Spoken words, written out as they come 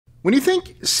When you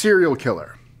think serial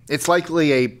killer, it's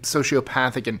likely a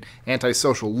sociopathic and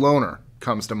antisocial loner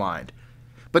comes to mind.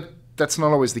 But that's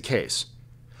not always the case.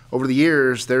 Over the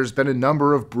years, there's been a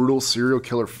number of brutal serial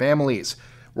killer families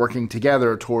working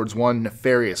together towards one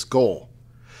nefarious goal.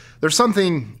 There's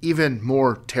something even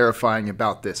more terrifying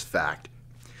about this fact.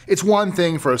 It's one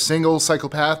thing for a single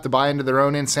psychopath to buy into their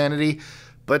own insanity,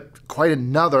 but quite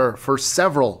another for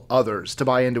several others to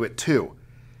buy into it too.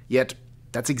 Yet,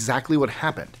 that's exactly what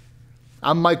happened.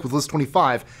 I'm Mike with List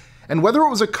 25, and whether it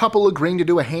was a couple agreeing to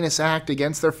do a heinous act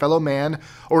against their fellow man,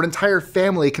 or an entire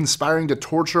family conspiring to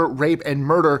torture, rape, and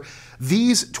murder,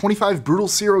 these 25 brutal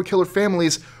serial killer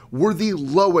families were the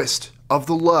lowest of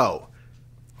the low.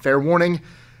 Fair warning,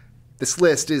 this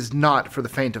list is not for the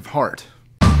faint of heart.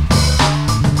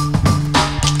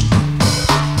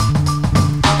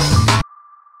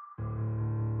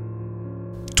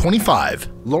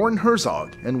 Lauren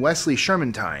Herzog and Wesley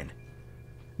Shermantine.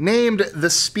 Named the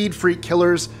Speed Freak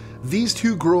Killers, these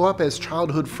two grew up as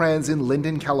childhood friends in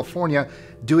Linden, California,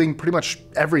 doing pretty much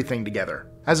everything together.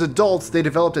 As adults, they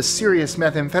developed a serious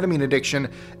methamphetamine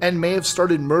addiction and may have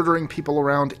started murdering people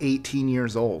around 18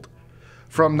 years old.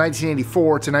 From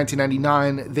 1984 to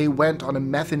 1999, they went on a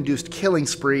meth-induced killing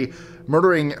spree,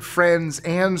 murdering friends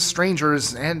and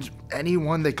strangers and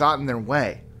anyone that got in their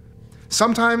way.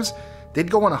 Sometimes, they'd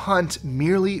go on a hunt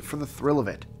merely for the thrill of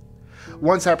it.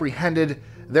 Once apprehended,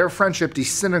 their friendship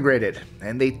disintegrated,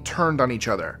 and they turned on each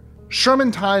other.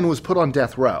 Shermantine was put on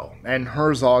death row, and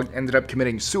Herzog ended up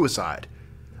committing suicide.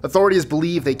 Authorities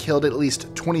believe they killed at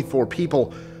least 24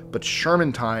 people, but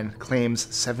Shermantine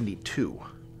claims 72.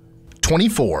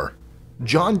 24.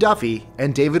 John Duffy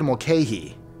and David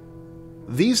Mulcahy.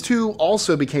 These two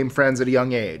also became friends at a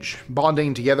young age,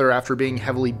 bonding together after being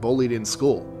heavily bullied in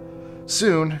school.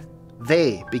 Soon,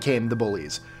 they became the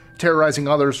bullies, terrorizing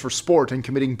others for sport and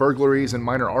committing burglaries and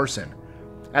minor arson.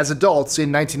 As adults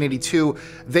in 1982,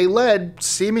 they led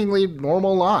seemingly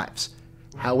normal lives.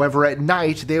 However, at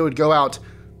night, they would go out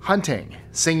hunting,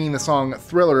 singing the song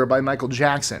Thriller by Michael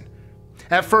Jackson.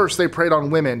 At first, they preyed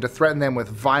on women to threaten them with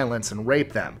violence and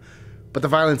rape them, but the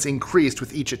violence increased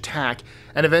with each attack,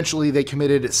 and eventually they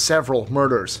committed several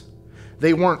murders.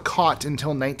 They weren't caught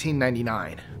until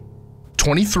 1999.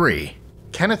 23.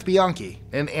 Kenneth Bianchi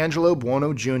and Angelo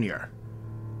Buono Jr.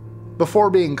 Before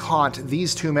being caught,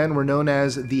 these two men were known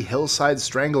as the Hillside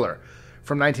Strangler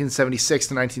from 1976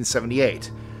 to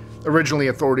 1978. Originally,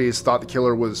 authorities thought the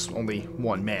killer was only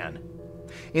one man.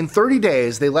 In 30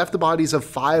 days, they left the bodies of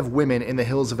 5 women in the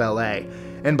hills of LA,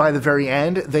 and by the very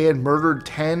end, they had murdered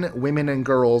 10 women and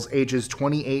girls ages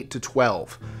 28 to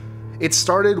 12. It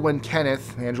started when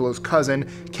Kenneth, Angelo's cousin,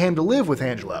 came to live with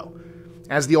Angelo.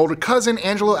 As the older cousin,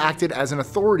 Angelo acted as an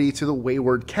authority to the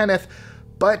wayward Kenneth,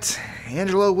 but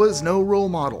Angelo was no role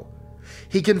model.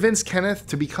 He convinced Kenneth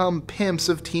to become pimps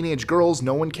of teenage girls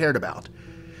no one cared about.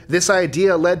 This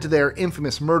idea led to their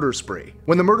infamous murder spree.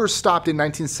 When the murders stopped in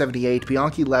 1978,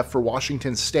 Bianchi left for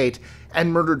Washington State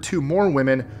and murdered 2 more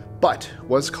women, but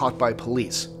was caught by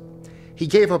police. He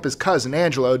gave up his cousin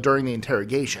Angelo during the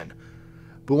interrogation.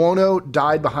 Buono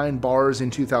died behind bars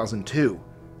in 2002.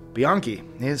 Bianchi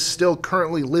is still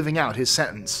currently living out his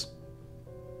sentence.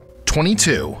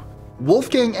 22.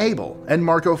 Wolfgang Abel and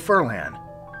Marco Furlan.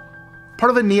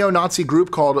 Part of a neo-Nazi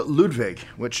group called Ludwig,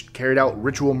 which carried out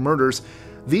ritual murders,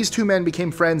 these two men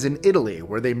became friends in Italy,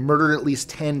 where they murdered at least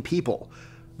 10 people,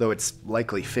 though it's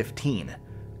likely 15.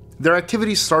 Their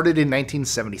activities started in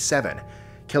 1977,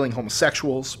 killing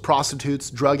homosexuals, prostitutes,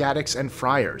 drug addicts, and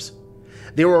friars.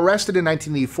 They were arrested in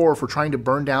 1984 for trying to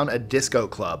burn down a disco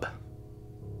club.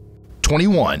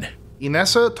 21.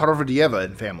 Inessa Tarvadieva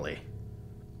and family.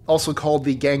 Also called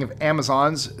the Gang of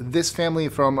Amazons, this family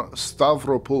from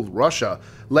Stavropol, Russia,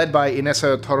 led by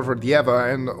Inessa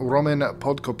Tarvadieva and Roman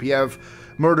Podkopiev,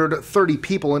 murdered 30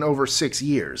 people in over 6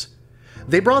 years.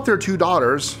 They brought their 2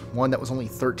 daughters, one that was only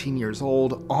 13 years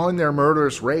old, on their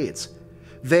murderous raids.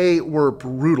 They were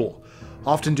brutal,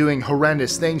 often doing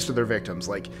horrendous things to their victims,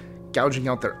 like gouging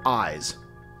out their eyes.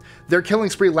 Their killing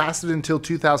spree lasted until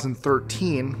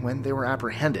 2013, when they were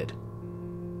apprehended.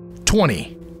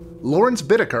 20. Lawrence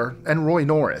Bittaker and Roy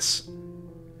Norris.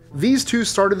 These two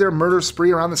started their murder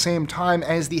spree around the same time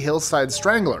as the Hillside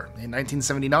Strangler in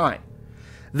 1979.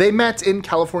 They met in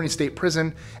California State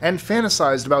Prison and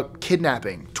fantasized about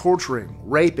kidnapping, torturing,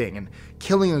 raping, and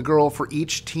killing a girl for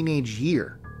each teenage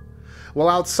year. While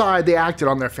outside, they acted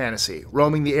on their fantasy,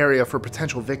 roaming the area for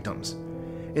potential victims.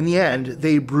 In the end,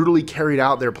 they brutally carried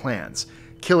out their plans,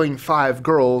 killing 5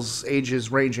 girls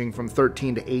ages ranging from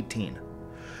 13 to 18.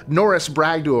 Norris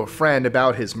bragged to a friend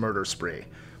about his murder spree,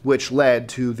 which led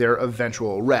to their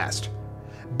eventual arrest.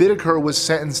 Bittaker was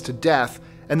sentenced to death,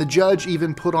 and the judge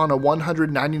even put on a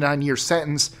 199-year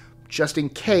sentence just in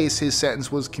case his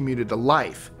sentence was commuted to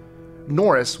life.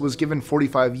 Norris was given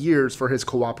 45 years for his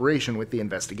cooperation with the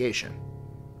investigation.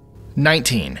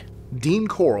 19. Dean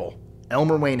Corll,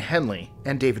 Elmer Wayne Henley,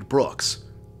 and David Brooks.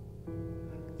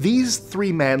 These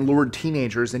three men lured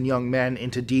teenagers and young men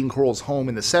into Dean Corll's home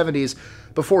in the 70s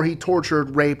before he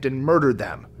tortured, raped, and murdered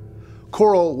them.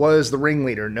 Corll was the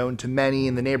ringleader, known to many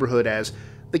in the neighborhood as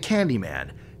the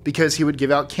Candyman, because he would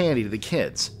give out candy to the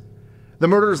kids. The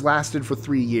murders lasted for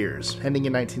 3 years, ending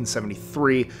in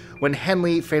 1973, when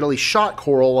Henley fatally shot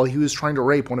Corll while he was trying to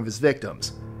rape one of his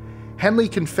victims. Henley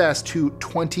confessed to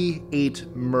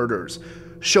 28 murders,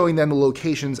 showing them the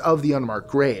locations of the unmarked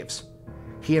graves.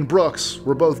 He and Brooks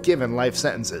were both given life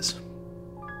sentences.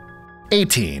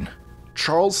 18.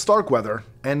 Charles Starkweather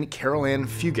and Carol Ann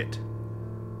Fugate.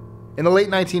 In the late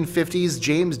 1950s,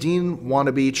 James Dean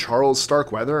wannabe Charles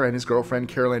Starkweather and his girlfriend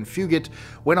Carol Ann Fugate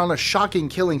went on a shocking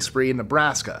killing spree in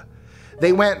Nebraska.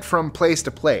 They went from place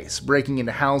to place, breaking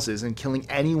into houses and killing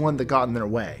anyone that got in their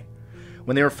way.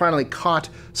 When they were finally caught,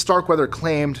 Starkweather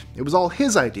claimed it was all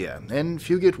his idea, and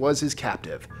Fugate was his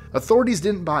captive. Authorities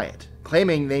didn't buy it,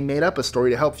 claiming they made up a story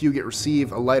to help Fugate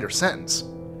receive a lighter sentence.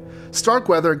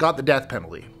 Starkweather got the death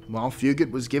penalty, while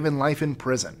Fugate was given life in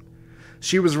prison.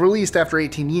 She was released after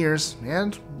 18 years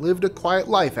and lived a quiet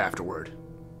life afterward.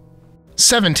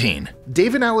 17.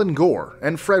 David Allen Gore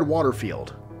and Fred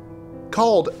Waterfield.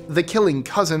 Called the Killing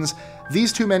Cousins,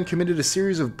 these two men committed a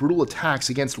series of brutal attacks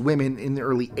against women in the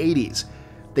early 80s.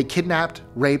 They kidnapped,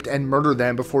 raped, and murdered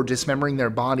them before dismembering their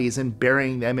bodies and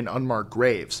burying them in unmarked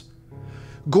graves.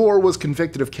 Gore was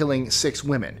convicted of killing 6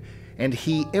 women, and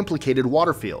he implicated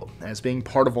Waterfield as being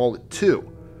part of all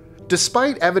 2.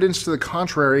 Despite evidence to the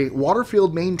contrary,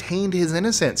 Waterfield maintained his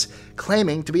innocence,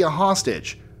 claiming to be a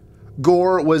hostage.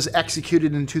 Gore was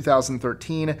executed in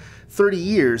 2013, 30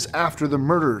 years after the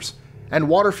murders, and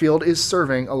Waterfield is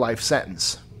serving a life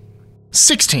sentence.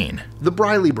 16. The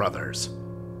Briley Brothers.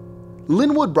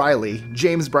 Linwood Briley,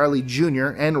 James Briley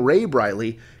Jr., and Ray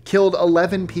Briley killed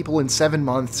 11 people in 7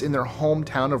 months in their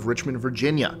hometown of Richmond,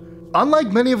 Virginia.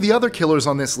 Unlike many of the other killers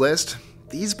on this list,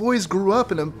 these boys grew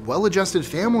up in a well-adjusted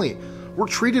family, were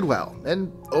treated well,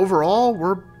 and overall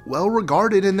were well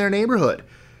regarded in their neighborhood.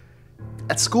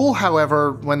 At school,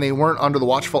 however, when they weren't under the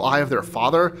watchful eye of their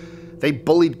father, they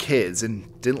bullied kids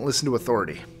and didn't listen to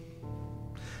authority.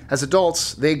 As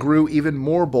adults, they grew even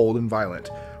more bold and violent,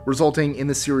 resulting in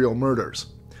the serial murders.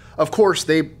 Of course,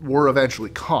 they were eventually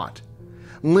caught.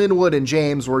 Linwood and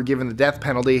James were given the death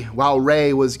penalty, while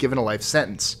Ray was given a life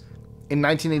sentence. In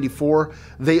 1984,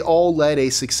 they all led a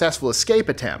successful escape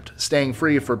attempt, staying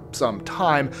free for some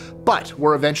time, but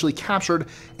were eventually captured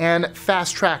and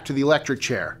fast-tracked to the electric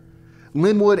chair.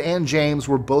 Linwood and James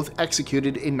were both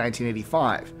executed in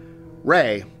 1985.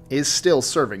 Ray is still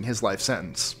serving his life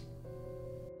sentence.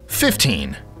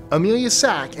 15. Amelia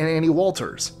Sack and Annie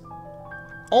Walters.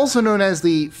 Also known as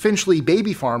the Finchley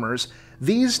baby farmers,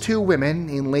 these 2 women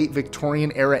in late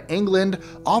Victorian-era England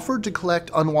offered to collect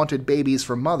unwanted babies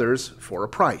from mothers for a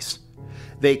price.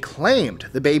 They claimed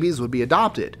the babies would be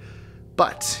adopted,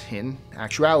 but in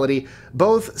actuality,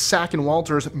 both Sack and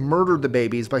Walters murdered the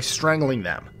babies by strangling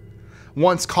them.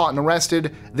 Once caught and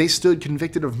arrested, they stood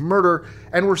convicted of murder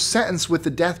and were sentenced with the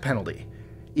death penalty,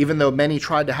 even though many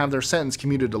tried to have their sentence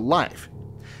commuted to life.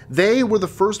 They were the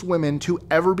first women to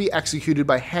ever be executed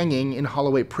by hanging in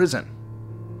Holloway Prison.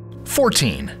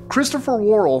 14. Christopher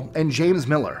Worrell and James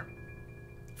Miller.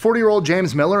 40-year-old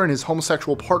James Miller and his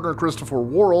homosexual partner Christopher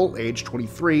Worrell, age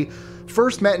 23,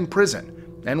 first met in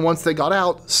prison, and once they got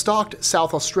out, stalked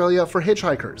South Australia for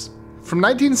hitchhikers. From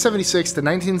 1976 to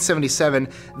 1977,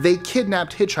 they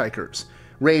kidnapped hitchhikers,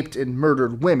 raped and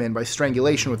murdered women by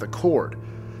strangulation with a cord,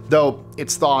 though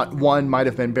it's thought one might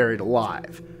have been buried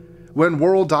alive. When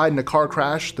Worrell died in a car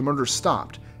crash, the murders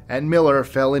stopped, and Miller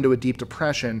fell into a deep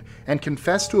depression and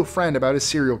confessed to a friend about his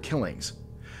serial killings.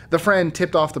 The friend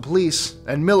tipped off the police,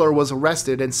 and Miller was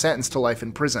arrested and sentenced to life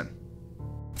in prison.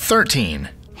 13.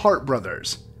 Hart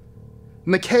Brothers.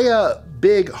 Micaiah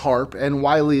Big Harp and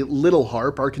Wiley Little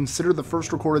Harp are considered the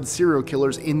first recorded serial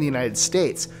killers in the United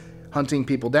States, hunting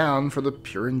people down for the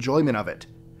pure enjoyment of it.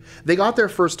 They got their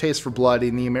first taste for blood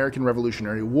in the American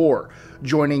Revolutionary War,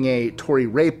 joining a Tory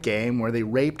rape gang where they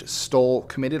raped, stole,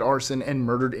 committed arson, and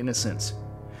murdered innocents.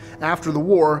 After the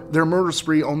war, their murder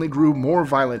spree only grew more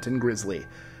violent and grisly,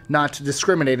 not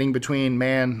discriminating between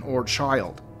man or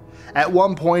child. At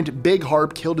one point, Big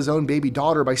Harp killed his own baby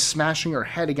daughter by smashing her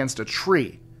head against a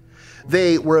tree.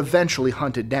 They were eventually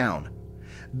hunted down.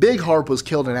 Big Harp was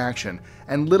killed in action,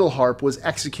 and Little Harp was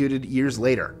executed years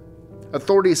later.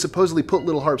 Authorities supposedly put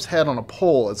Little Harp's head on a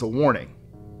pole as a warning.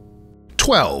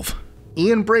 12.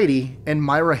 Ian Brady and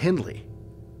Myra Hindley.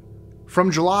 From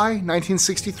July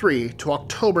 1963 to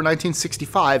October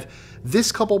 1965, this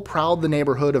couple prowled the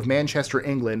neighborhood of Manchester,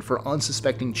 England for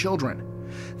unsuspecting children.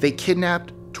 They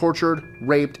kidnapped, tortured,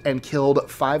 raped, and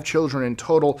killed 5 children in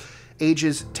total,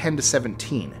 ages 10 to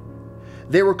 17.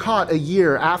 They were caught a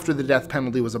year after the death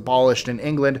penalty was abolished in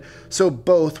England, so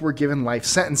both were given life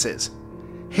sentences.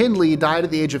 Hindley died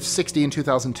at the age of 60 in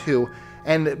 2002,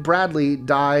 and Bradley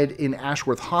died in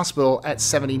Ashworth Hospital at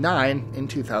 79 in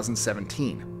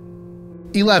 2017.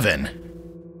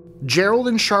 11. Gerald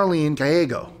and Charlene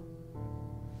Gallego.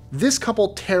 This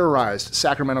couple terrorized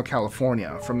Sacramento, California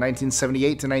from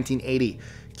 1978 to 1980,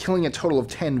 killing a total of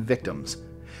 10 victims.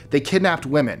 They kidnapped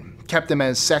women, kept them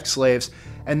as sex slaves,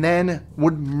 and then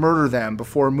would murder them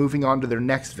before moving on to their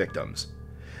next victims.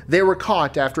 They were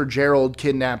caught after Gerald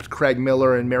kidnapped Craig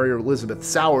Miller and Mary Elizabeth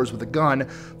Sowers with a gun,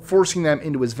 forcing them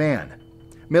into his van.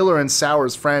 Miller and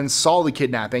Sowers' friends saw the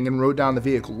kidnapping and wrote down the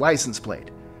vehicle license plate.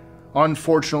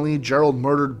 Unfortunately, Gerald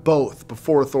murdered both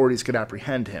before authorities could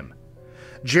apprehend him.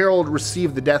 Gerald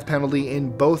received the death penalty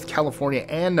in both California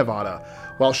and Nevada,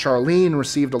 while Charlene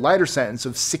received a lighter sentence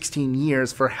of 16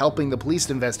 years for helping the police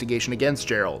investigation against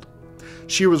Gerald.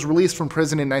 She was released from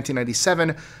prison in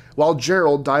 1997, while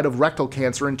Gerald died of rectal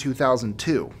cancer in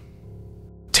 2002.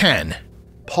 10.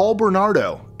 Paul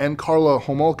Bernardo and Karla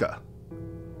Homolka.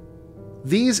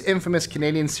 These infamous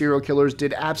Canadian serial killers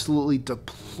did absolutely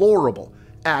deplorable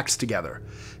acts together,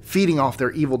 feeding off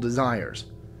their evil desires.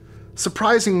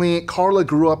 Surprisingly, Karla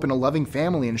grew up in a loving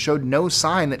family and showed no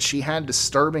sign that she had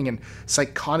disturbing and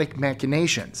psychotic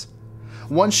machinations.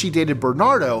 Once she dated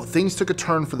Bernardo, things took a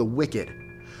turn for the wicked.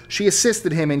 She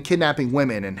assisted him in kidnapping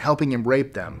women and helping him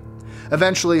rape them.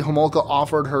 Eventually, Homolka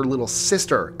offered her little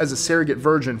sister as a surrogate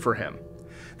virgin for him.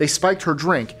 They spiked her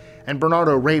drink, and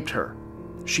Bernardo raped her.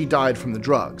 She died from the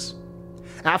drugs.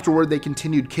 Afterward, they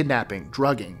continued kidnapping,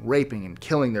 drugging, raping, and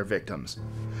killing their victims.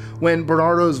 When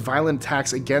Bernardo's violent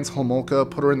attacks against Homolka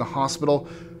put her in the hospital,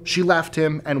 she left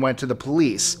him and went to the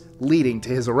police, leading to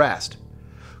his arrest.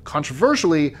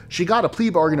 Controversially, she got a plea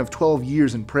bargain of 12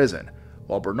 years in prison,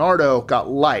 while Bernardo got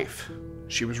life.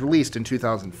 She was released in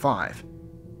 2005.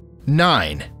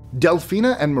 9.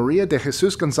 Delfina and Maria de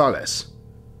Jesus Gonzalez.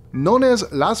 Known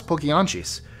as Las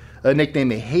Poquianchis, a nickname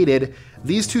they hated,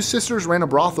 these two sisters ran a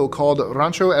brothel called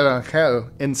Rancho El Angel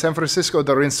in San Francisco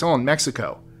de Rincon,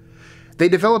 Mexico. They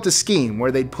developed a scheme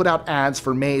where they'd put out ads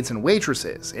for maids and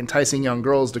waitresses, enticing young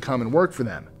girls to come and work for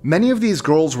them. Many of these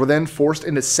girls were then forced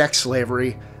into sex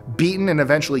slavery, beaten and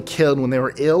eventually killed when they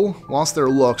were ill, lost their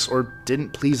looks, or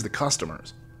didn't please the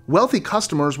customers. Wealthy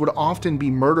customers would often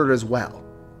be murdered as well.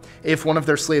 If one of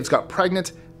their slaves got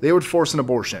pregnant, they would force an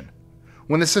abortion.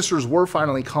 When the sisters were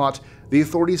finally caught, the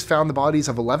authorities found the bodies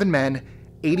of 11 men,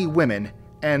 80 women,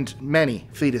 and many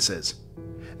fetuses.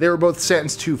 They were both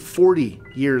sentenced to 40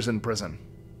 years in prison.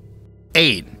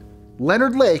 8.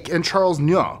 Leonard Lake and Charles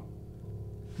Nguyen.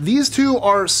 These two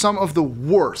are some of the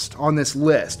worst on this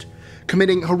list,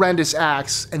 committing horrendous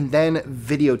acts and then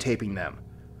videotaping them.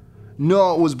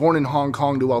 Nguyen was born in Hong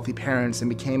Kong to wealthy parents and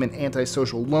became an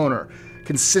antisocial loner,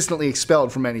 consistently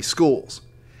expelled from many schools.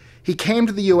 He came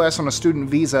to the US on a student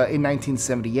visa in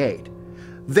 1978.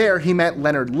 There he met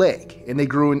Leonard Lake, and they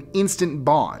grew an instant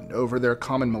bond over their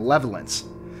common malevolence.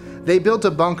 They built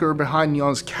a bunker behind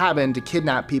Nguyen's cabin to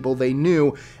kidnap people they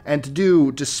knew and to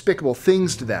do despicable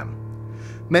things to them.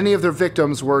 Many of their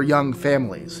victims were young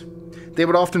families. They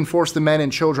would often force the men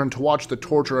and children to watch the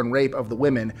torture and rape of the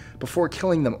women before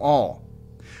killing them all.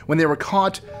 When they were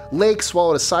caught, Lake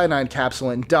swallowed a cyanide capsule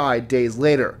and died days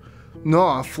later.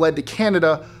 Nguyen fled to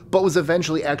Canada but was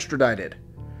eventually extradited.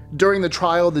 During the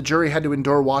trial, the jury had to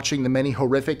endure watching the many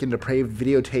horrific and depraved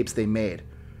videotapes they made.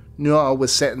 Nguyen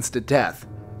was sentenced to death.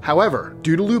 However,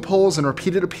 due to loopholes and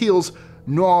repeated appeals,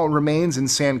 Nguyen remains in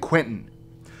San Quentin.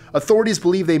 Authorities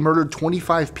believe they murdered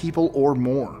 25 people or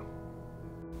more.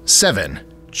 7.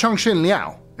 Changshin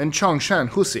Liao and Changshan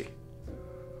Husi.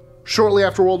 Shortly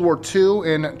after World War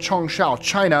II in Chongshao,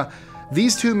 China,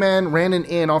 these two men ran an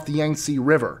inn off the Yangtze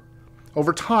River.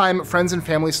 Over time, friends and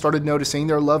family started noticing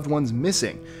their loved ones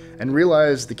missing and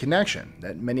realized the connection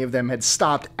that many of them had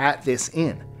stopped at this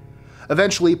inn.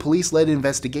 Eventually, police led an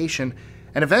investigation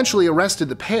and eventually arrested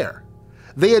the pair.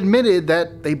 They admitted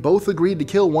that they both agreed to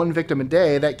kill one victim a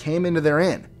day that came into their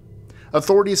inn.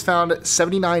 Authorities found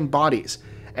 79 bodies,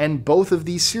 and both of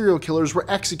these serial killers were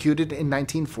executed in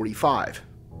 1945.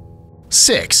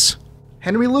 6.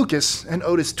 Henry Lucas and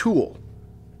Otis Toole.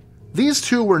 These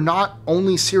two were not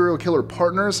only serial killer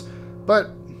partners,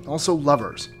 but also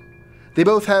lovers. They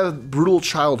both have brutal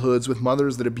childhoods with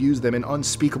mothers that abused them in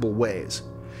unspeakable ways.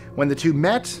 When the two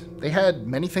met, they had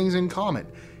many things in common,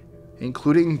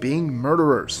 including being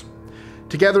murderers.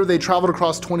 Together, they traveled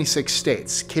across 26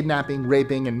 states, kidnapping,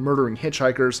 raping, and murdering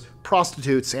hitchhikers,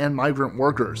 prostitutes, and migrant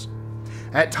workers.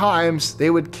 At times, they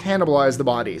would cannibalize the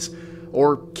bodies,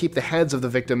 or keep the heads of the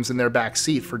victims in their back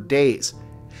seat for days.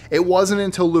 It wasn't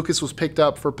until Lucas was picked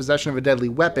up for possession of a deadly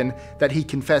weapon that he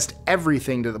confessed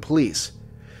everything to the police.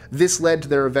 This led to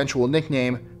their eventual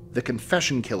nickname, the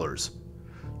Confession Killers.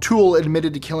 Toole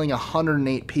admitted to killing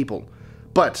 108 people,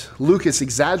 but Lucas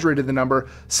exaggerated the number,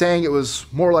 saying it was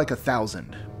more like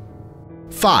 1,000.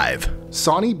 5.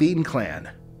 Sawney Bean Clan.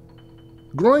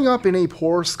 Growing up in a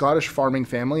poor Scottish farming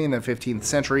family in the 15th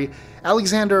century,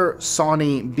 Alexander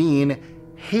Sawney Bean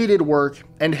hated work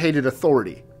and hated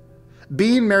authority.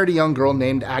 Bean married a young girl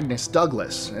named Agnes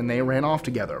Douglas, and they ran off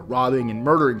together, robbing and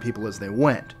murdering people as they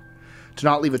went. To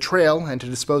not leave a trail and to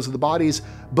dispose of the bodies,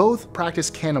 both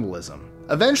practiced cannibalism.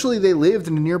 Eventually, they lived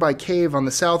in a nearby cave on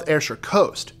the South Ayrshire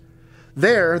coast.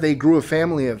 There, they grew a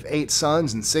family of 8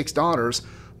 sons and 6 daughters,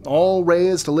 all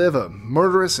raised to live a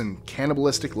murderous and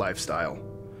cannibalistic lifestyle.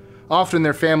 Often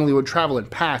their family would travel in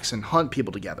packs and hunt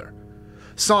people together.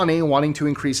 Sawney, wanting to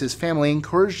increase his family,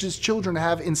 encouraged his children to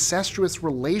have incestuous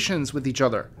relations with each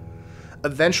other.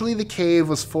 Eventually, the cave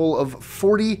was full of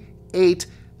 48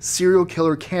 serial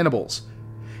killer cannibals.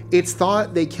 It's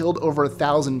thought they killed over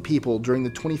 1,000 people during the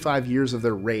 25 years of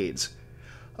their raids.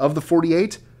 Of the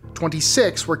 48,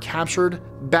 26 were captured,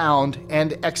 bound,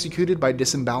 and executed by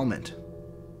disembowelment.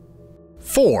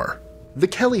 4. The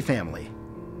Kelly family.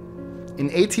 In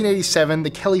 1887, the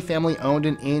Kelly family owned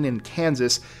an inn in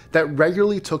Kansas that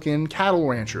regularly took in cattle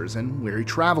ranchers and weary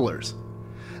travelers.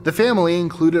 The family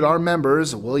included our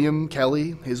members William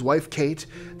Kelly, his wife Kate,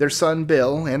 their son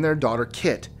Bill, and their daughter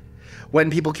Kit. When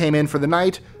people came in for the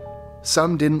night,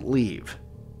 some didn't leave.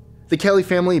 The Kelly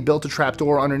family built a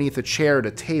trapdoor underneath a chair at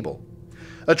a table.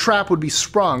 A trap would be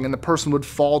sprung and the person would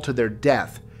fall to their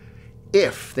death.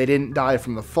 If they didn't die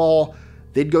from the fall,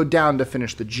 they'd go down to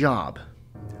finish the job.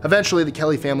 Eventually, the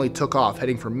Kelly family took off,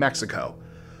 heading for Mexico.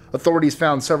 Authorities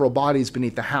found several bodies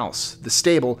beneath the house, the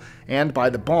stable, and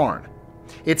by the barn.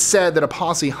 It's said that a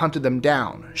posse hunted them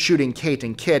down, shooting Kate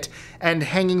and Kit, and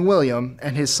hanging William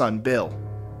and his son Bill.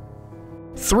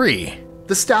 3.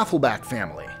 The Staffelback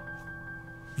family.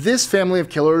 This family of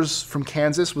killers from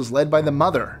Kansas was led by the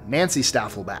mother, Nancy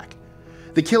Staffelback.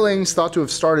 The killings thought to have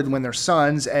started when their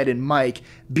sons, Ed and Mike,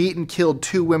 beat and killed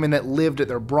 2 women that lived at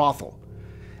their brothel.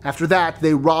 After that,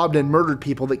 they robbed and murdered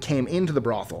people that came into the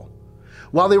brothel.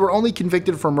 While they were only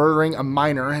convicted for murdering a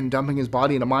minor and dumping his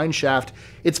body in a mine shaft,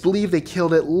 it's believed they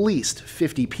killed at least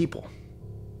 50 people.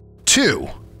 2.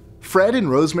 Fred and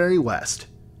Rosemary West.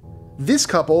 This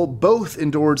couple both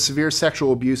endured severe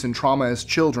sexual abuse and trauma as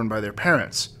children by their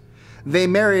parents. They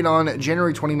married on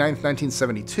January 29,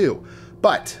 1972,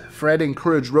 but Fred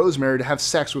encouraged Rosemary to have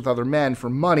sex with other men for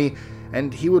money,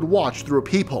 and he would watch through a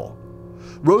peephole.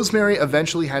 Rosemary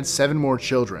eventually had 7 more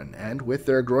children, and with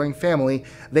their growing family,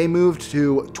 they moved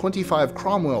to 25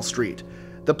 Cromwell Street,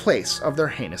 the place of their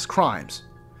heinous crimes.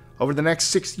 Over the next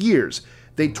 6 years,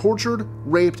 they tortured,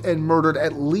 raped, and murdered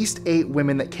at least 8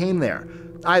 women that came there,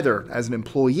 either as an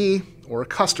employee or a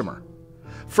customer.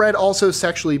 Fred also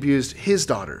sexually abused his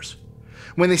daughters.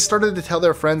 When they started to tell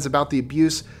their friends about the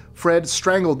abuse, Fred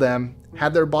strangled them,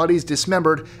 had their bodies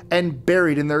dismembered, and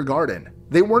buried in their garden.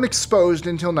 They weren't exposed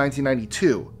until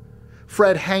 1992.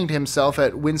 Fred hanged himself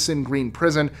at Winson Green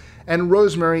Prison, and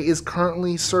Rosemary is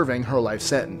currently serving her life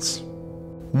sentence.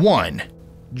 1.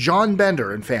 John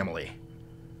Bender and family.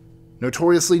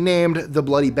 Notoriously named the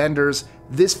Bloody Benders,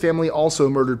 this family also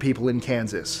murdered people in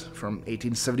Kansas from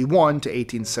 1871 to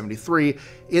 1873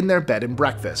 in their bed and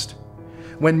breakfast.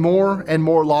 When more and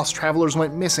more lost travelers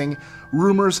went missing,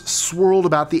 rumors swirled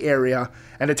about the area,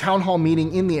 and a town hall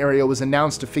meeting in the area was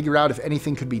announced to figure out if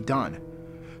anything could be done.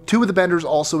 2 of the Benders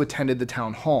also attended the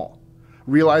town hall.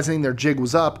 Realizing their jig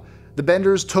was up, the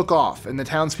Benders took off, and the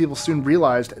townspeople soon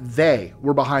realized they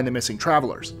were behind the missing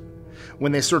travelers.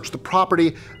 When they searched the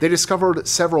property, they discovered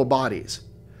several bodies.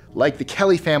 Like the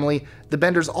Kelly family, the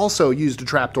Benders also used a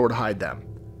trapdoor to hide them.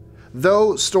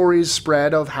 Though stories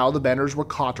spread of how the Benders were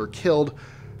caught or killed,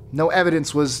 no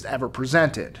evidence was ever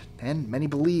presented, and many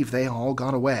believe they all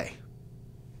got away.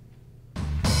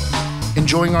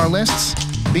 Enjoying our lists?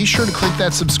 Be sure to click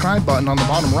that subscribe button on the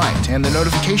bottom right and the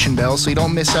notification bell so you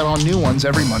don't miss out on new ones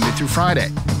every Monday through Friday.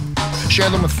 Share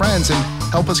them with friends and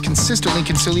help us consistently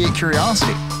conciliate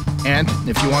curiosity. And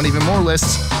if you want even more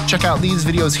lists, check out these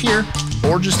videos here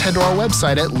or just head to our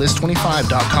website at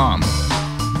list25.com.